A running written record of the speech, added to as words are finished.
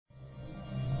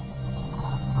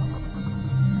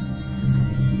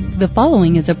The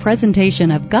following is a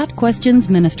presentation of Got Questions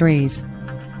Ministries.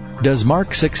 Does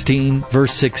Mark 16,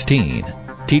 verse 16,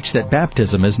 teach that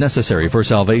baptism is necessary for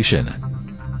salvation?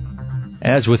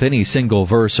 As with any single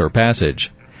verse or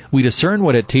passage, we discern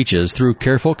what it teaches through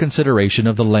careful consideration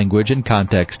of the language and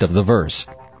context of the verse.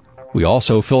 We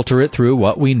also filter it through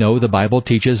what we know the Bible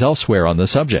teaches elsewhere on the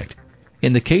subject.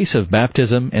 In the case of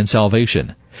baptism and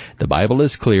salvation, the Bible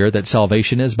is clear that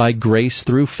salvation is by grace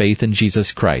through faith in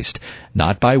Jesus Christ,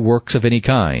 not by works of any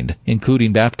kind,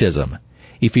 including baptism.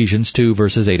 Ephesians 2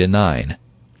 verses 8 and 9.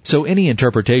 So any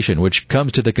interpretation which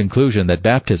comes to the conclusion that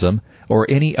baptism, or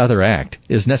any other act,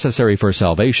 is necessary for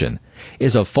salvation,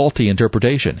 is a faulty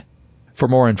interpretation. For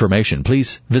more information,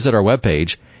 please visit our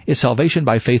webpage, Is Salvation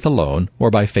by Faith Alone,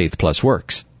 or by Faith Plus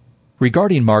Works?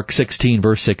 Regarding Mark 16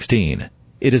 verse 16,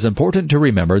 it is important to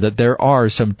remember that there are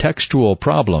some textual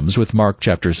problems with Mark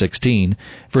chapter 16,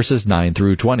 verses 9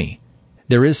 through 20.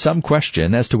 There is some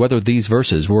question as to whether these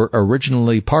verses were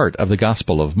originally part of the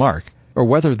Gospel of Mark, or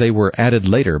whether they were added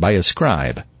later by a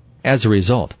scribe. As a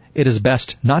result, it is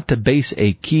best not to base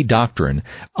a key doctrine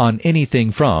on anything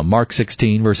from Mark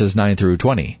 16 verses 9 through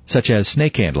 20, such as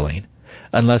snake handling,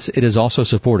 unless it is also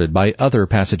supported by other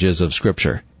passages of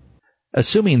Scripture.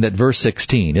 Assuming that verse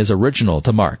 16 is original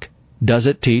to Mark, does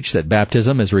it teach that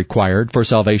baptism is required for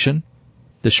salvation?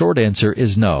 The short answer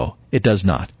is no, it does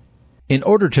not. In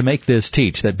order to make this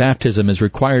teach that baptism is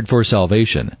required for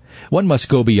salvation, one must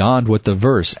go beyond what the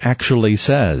verse actually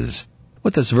says.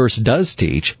 What this verse does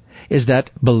teach is that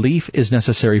belief is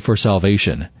necessary for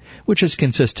salvation, which is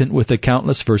consistent with the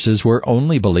countless verses where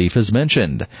only belief is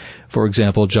mentioned. For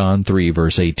example, John 3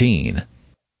 verse 18.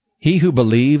 He who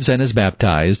believes and is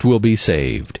baptized will be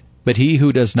saved, but he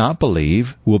who does not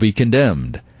believe will be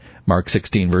condemned. Mark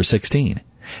 16 verse 16.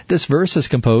 This verse is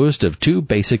composed of two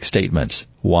basic statements.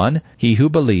 1, he who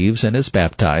believes and is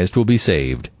baptized will be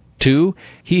saved. 2,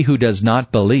 he who does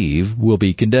not believe will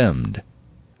be condemned.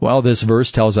 While this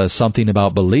verse tells us something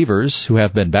about believers who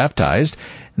have been baptized,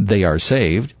 they are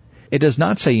saved, it does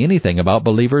not say anything about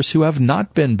believers who have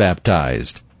not been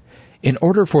baptized. In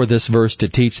order for this verse to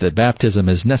teach that baptism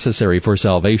is necessary for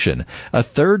salvation, a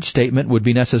third statement would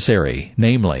be necessary,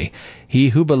 namely, he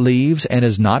who believes and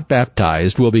is not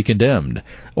baptized will be condemned,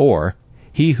 or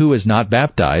he who is not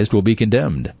baptized will be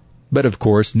condemned. But of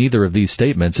course, neither of these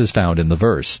statements is found in the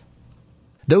verse.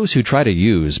 Those who try to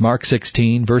use Mark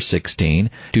 16 verse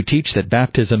 16 to teach that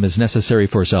baptism is necessary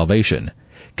for salvation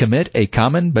commit a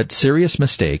common but serious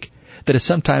mistake that is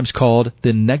sometimes called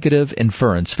the negative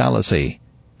inference fallacy.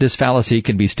 This fallacy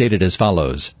can be stated as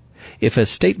follows. If a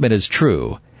statement is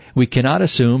true, we cannot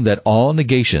assume that all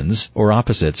negations or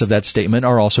opposites of that statement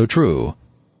are also true.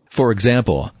 For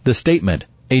example, the statement,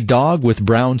 a dog with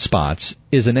brown spots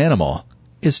is an animal,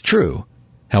 is true.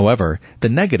 However, the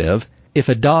negative, if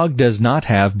a dog does not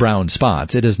have brown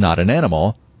spots, it is not an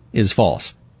animal, is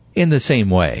false. In the same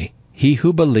way, he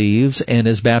who believes and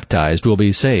is baptized will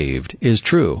be saved, is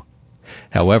true.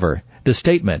 However, the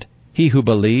statement, he who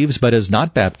believes but is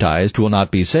not baptized will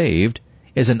not be saved,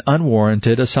 is an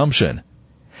unwarranted assumption.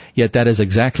 Yet that is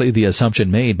exactly the assumption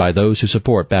made by those who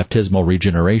support baptismal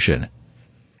regeneration.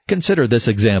 Consider this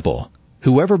example.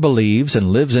 Whoever believes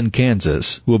and lives in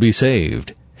Kansas will be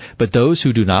saved, but those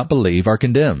who do not believe are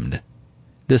condemned.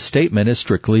 This statement is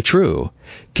strictly true.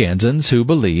 Kansans who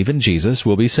believe in Jesus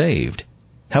will be saved.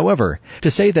 However,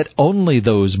 to say that only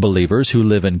those believers who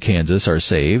live in Kansas are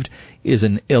saved is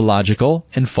an illogical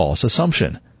and false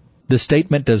assumption. The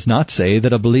statement does not say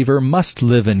that a believer must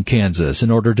live in Kansas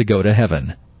in order to go to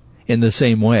heaven. In the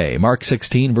same way, Mark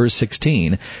 16 verse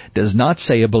 16 does not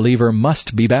say a believer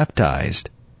must be baptized.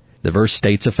 The verse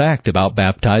states a fact about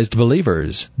baptized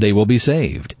believers. They will be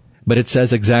saved. But it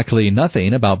says exactly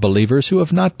nothing about believers who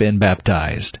have not been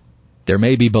baptized. There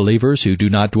may be believers who do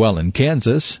not dwell in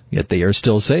Kansas, yet they are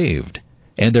still saved.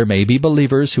 And there may be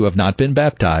believers who have not been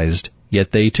baptized,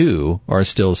 yet they too are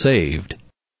still saved.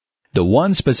 The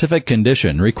one specific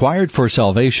condition required for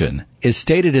salvation is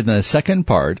stated in the second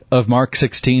part of Mark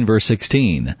 16 verse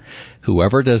 16.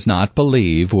 Whoever does not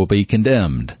believe will be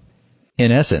condemned.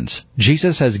 In essence,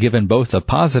 Jesus has given both the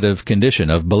positive condition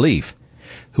of belief,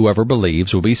 whoever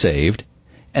believes will be saved,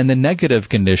 and the negative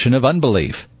condition of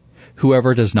unbelief,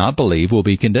 whoever does not believe will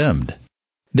be condemned.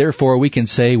 Therefore, we can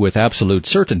say with absolute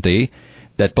certainty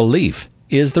that belief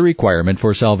is the requirement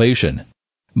for salvation.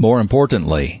 More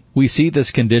importantly, we see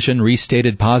this condition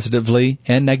restated positively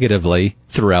and negatively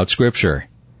throughout Scripture.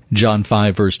 John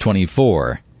 5 verse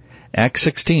 24, Acts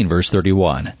 16 verse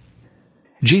 31.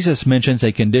 Jesus mentions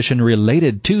a condition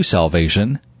related to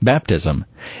salvation, baptism,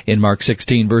 in Mark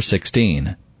 16 verse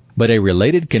 16. But a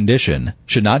related condition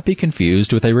should not be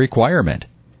confused with a requirement.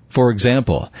 For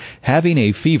example, having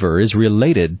a fever is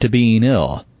related to being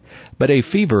ill, but a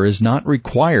fever is not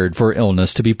required for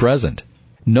illness to be present.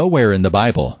 Nowhere in the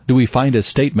Bible do we find a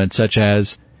statement such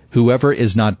as, "Whoever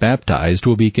is not baptized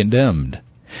will be condemned."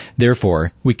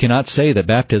 Therefore, we cannot say that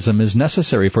baptism is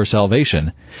necessary for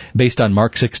salvation based on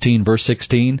Mark 16 verse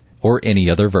 16 or any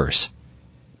other verse.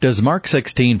 Does Mark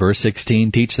 16 verse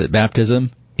 16 teach that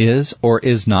baptism is or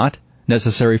is not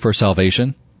necessary for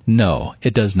salvation? No,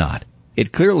 it does not.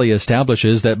 It clearly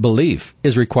establishes that belief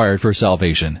is required for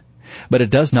salvation, but it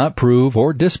does not prove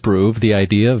or disprove the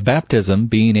idea of baptism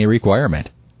being a requirement.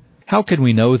 How can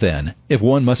we know, then, if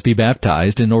one must be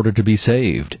baptized in order to be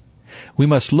saved? We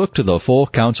must look to the full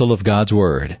counsel of God's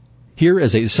Word. Here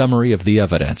is a summary of the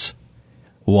evidence.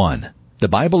 1. The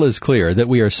Bible is clear that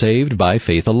we are saved by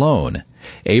faith alone.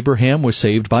 Abraham was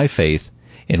saved by faith,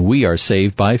 and we are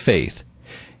saved by faith.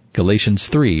 Galatians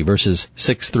 3, verses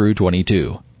 6 through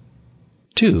 22.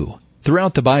 2.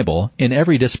 Throughout the Bible, in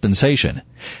every dispensation,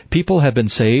 people have been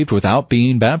saved without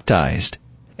being baptized.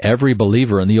 Every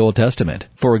believer in the Old Testament,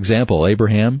 for example,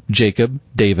 Abraham, Jacob,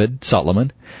 David,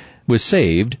 Solomon, was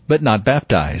saved but not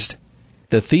baptized.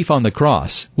 The thief on the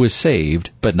cross was saved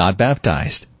but not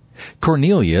baptized.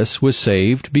 Cornelius was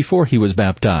saved before he was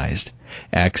baptized.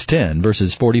 Acts 10,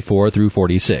 verses 44 through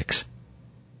 46.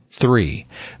 3.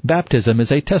 Baptism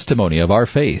is a testimony of our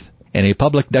faith and a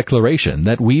public declaration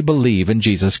that we believe in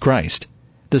Jesus Christ.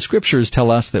 The Scriptures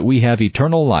tell us that we have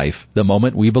eternal life the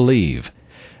moment we believe.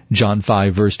 John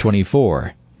 5, verse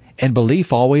 24. And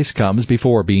belief always comes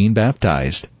before being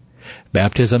baptized.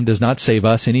 Baptism does not save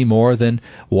us any more than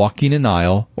walking an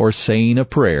aisle or saying a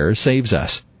prayer saves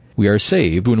us. We are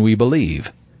saved when we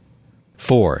believe.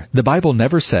 4. The Bible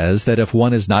never says that if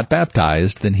one is not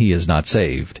baptized, then he is not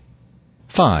saved.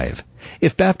 5.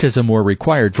 If baptism were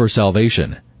required for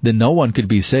salvation, then no one could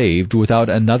be saved without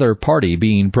another party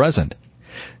being present.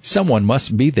 Someone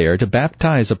must be there to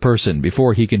baptize a person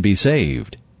before he can be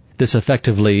saved. This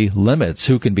effectively limits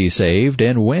who can be saved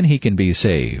and when he can be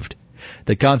saved.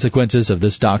 The consequences of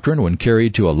this doctrine, when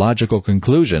carried to a logical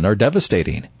conclusion, are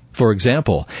devastating. For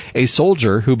example, a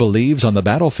soldier who believes on the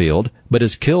battlefield but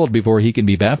is killed before he can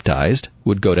be baptized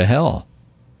would go to hell.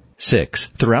 6.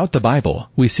 Throughout the Bible,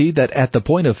 we see that at the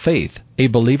point of faith, a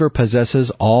believer possesses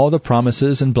all the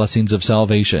promises and blessings of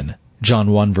salvation.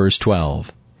 John 1, verse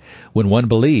 12. When one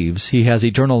believes, he has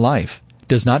eternal life,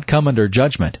 does not come under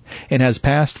judgment, and has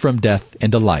passed from death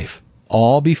into life,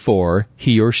 all before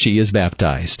he or she is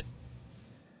baptized.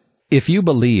 If you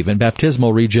believe in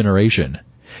baptismal regeneration,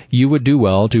 you would do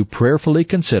well to prayerfully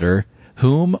consider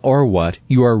whom or what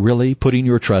you are really putting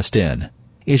your trust in.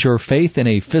 Is your faith in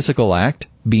a physical act,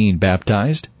 being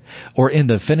baptized, or in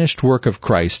the finished work of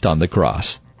Christ on the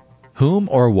cross? Whom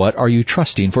or what are you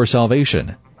trusting for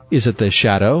salvation? Is it the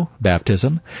shadow,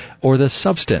 baptism, or the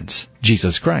substance,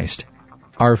 Jesus Christ?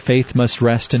 Our faith must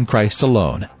rest in Christ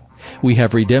alone. We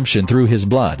have redemption through His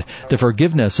blood, the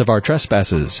forgiveness of our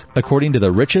trespasses, according to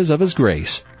the riches of His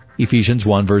grace. Ephesians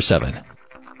 1, verse 7.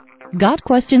 Got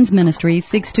Questions Ministry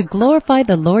seeks to glorify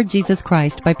the Lord Jesus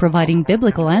Christ by providing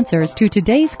biblical answers to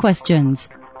today's questions.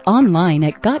 Online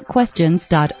at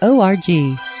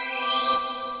GotQuestions.org.